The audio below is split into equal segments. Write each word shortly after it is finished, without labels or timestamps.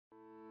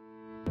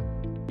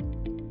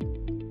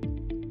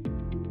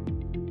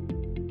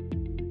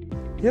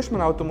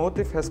Hirschmann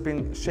Automotive has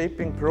been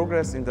shaping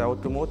progress in the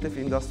automotive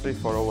industry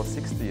for over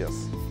 60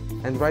 years.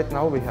 And right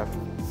now we have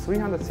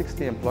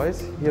 360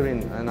 employees here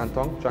in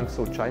Nantong,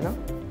 Jiangsu, China.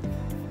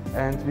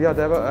 And we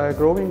are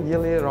growing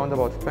yearly around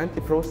about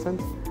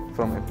 20%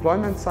 from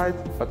employment side,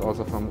 but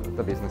also from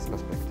the business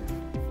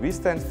perspective. We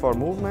stand for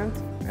movement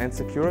and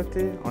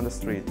security on the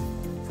street.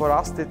 For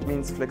us, that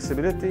means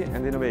flexibility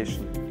and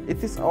innovation.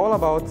 It is all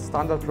about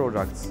standard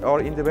products or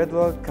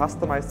individual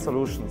customized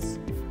solutions.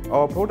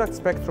 Our product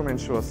spectrum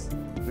ensures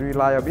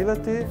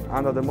reliability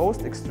under the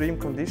most extreme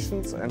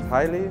conditions and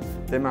highly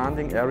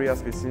demanding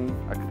areas within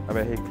a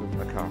vehicle,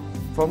 a car.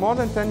 For more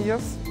than 10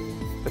 years,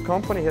 the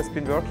company has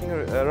been working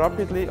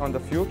rapidly on the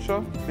future.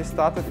 We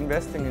started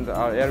investing in the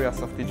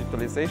areas of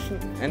digitalization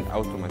and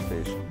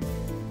automation.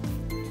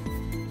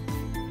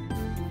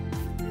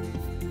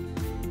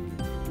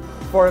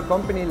 For a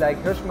company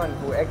like Hirschmann,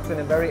 who acts in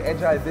a very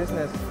agile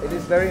business, it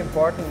is very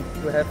important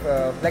to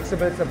have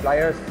flexible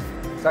suppliers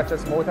such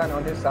as Motan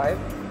on his side,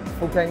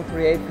 who can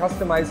create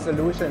customized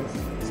solutions,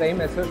 same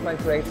as Hirschmann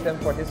creates them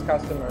for his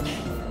customers.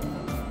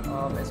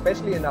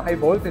 Especially in the high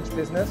voltage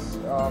business,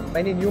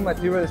 many new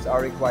materials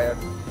are required.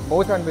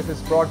 Motan, with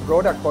its broad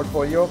product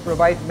portfolio,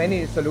 provides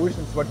many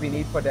solutions what we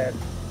need for that.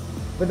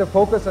 With a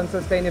focus on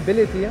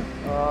sustainability,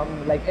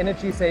 like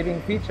energy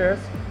saving features,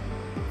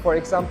 for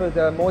example,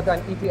 the Motan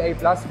ETA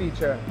Plus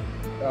feature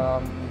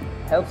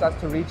helps us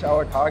to reach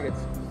our targets.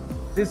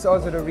 This is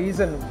also the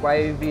reason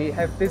why we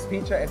have this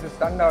feature as a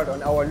standard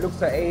on our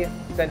Luxor A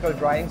central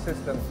drying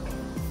system.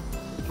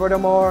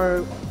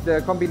 Furthermore,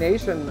 the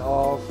combination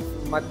of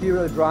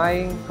material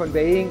drying,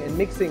 conveying and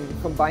mixing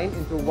combined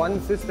into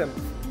one system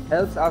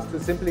helps us to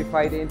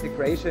simplify the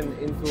integration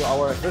into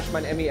our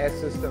Hirschmann MES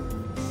system.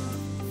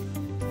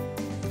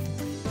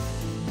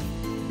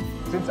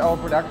 Since our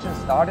production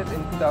started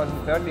in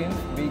 2013,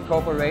 we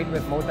cooperate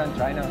with Motan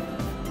China.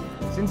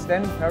 Since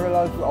then,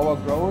 parallel to our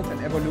growth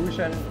and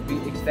evolution, we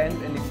extend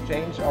and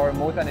exchange our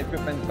Motan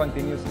equipment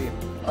continuously.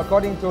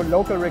 According to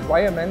local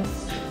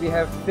requirements, we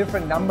have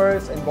different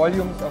numbers and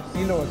volumes of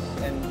silos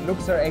and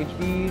Luxor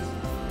HVs,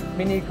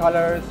 mini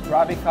colors,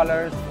 Rabi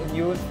colors in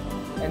use,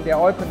 and they're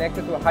all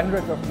connected to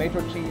hundreds of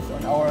Metro Gs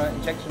on our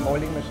injection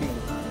molding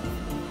machines.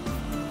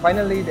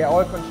 Finally, they're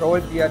all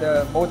controlled via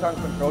the Motan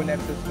control net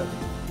system.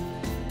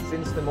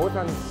 Since the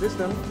Motan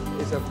system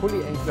is a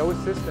fully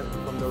enclosed system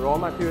from the raw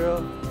material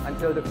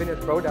until the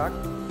finished product,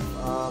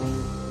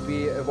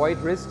 we avoid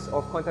risks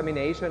of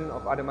contamination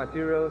of other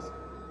materials.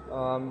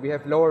 We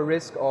have lower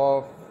risk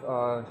of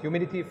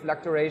humidity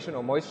fluctuation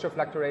or moisture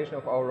fluctuation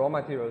of our raw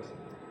materials.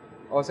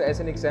 Also,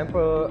 as an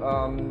example,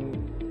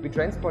 we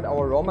transport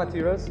our raw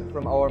materials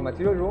from our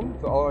material room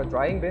to our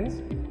drying bins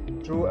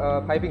through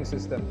a piping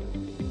system.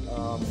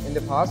 In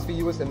the past, we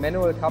used a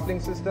manual coupling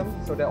system,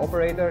 so the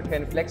operator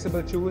can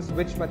flexibly choose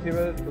which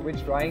material to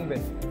which drying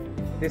bin.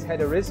 This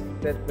had a risk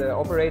that the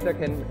operator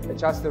can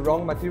adjust the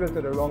wrong material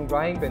to the wrong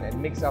drying bin and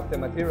mix up the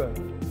material.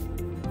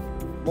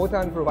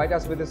 Motan provides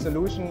us with a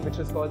solution which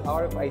is called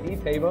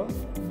RFID table,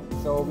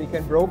 so we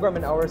can program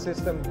in our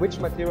system which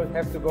material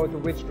have to go to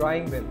which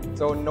drying bin,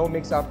 so no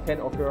mix-up can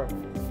occur.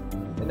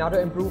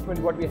 Another improvement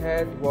what we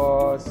had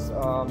was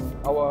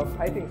our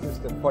piping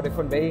system for the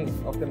conveying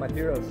of the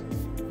materials.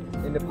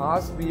 In the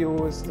past, we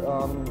used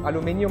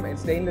aluminium and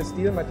stainless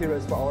steel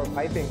materials for our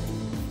piping.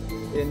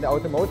 In the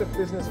automotive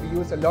business, we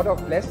use a lot of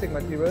plastic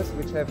materials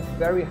which have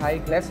very high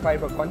glass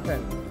fiber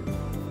content,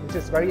 which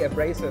is very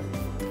abrasive.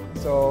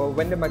 So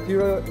when the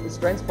material is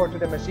transported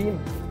to the machine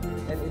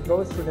and it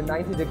goes through the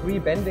 90-degree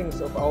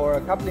bendings of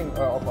our coupling,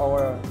 of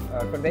our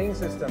conveying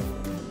system,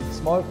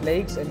 small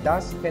flakes and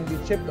dust can be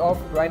chipped off,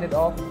 grinded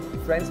off,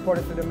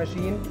 transported to the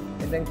machine,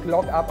 and then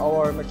clog up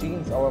our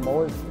machines, our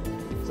molds.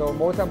 So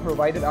Motan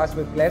provided us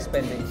with glass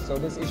bendings, so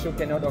this issue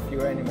cannot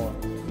occur anymore.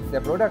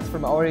 The products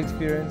from our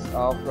experience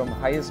are from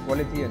highest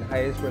quality and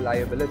highest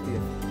reliability.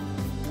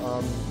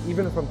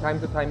 Even from time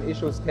to time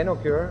issues can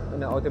occur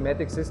in an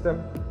automatic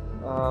system.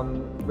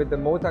 With the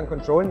Motan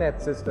control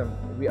net system,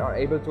 we are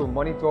able to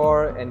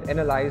monitor and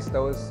analyze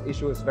those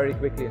issues very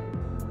quickly.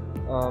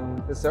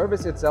 The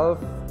service itself,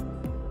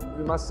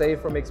 we must say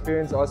from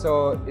experience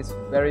also, is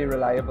very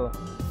reliable.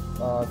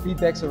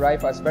 Feedbacks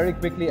arrive us very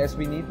quickly as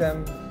we need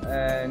them,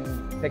 and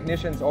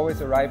technicians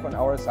always arrive on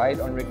our site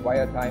on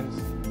required times.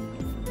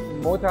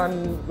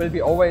 Motan will be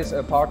always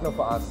a partner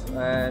for us,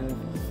 and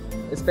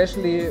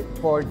especially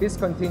for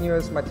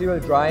discontinuous material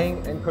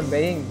drying and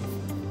conveying,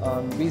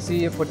 we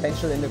see a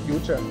potential in the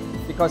future,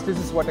 because this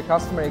is what the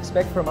customer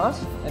expects from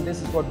us, and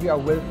this is what we are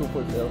willing to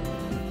fulfill.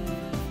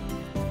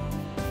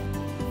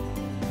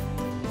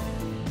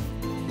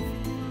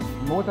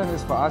 Motan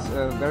is for us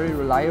a very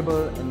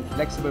reliable and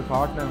flexible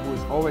partner who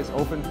is always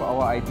open for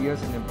our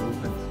ideas and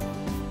improvements.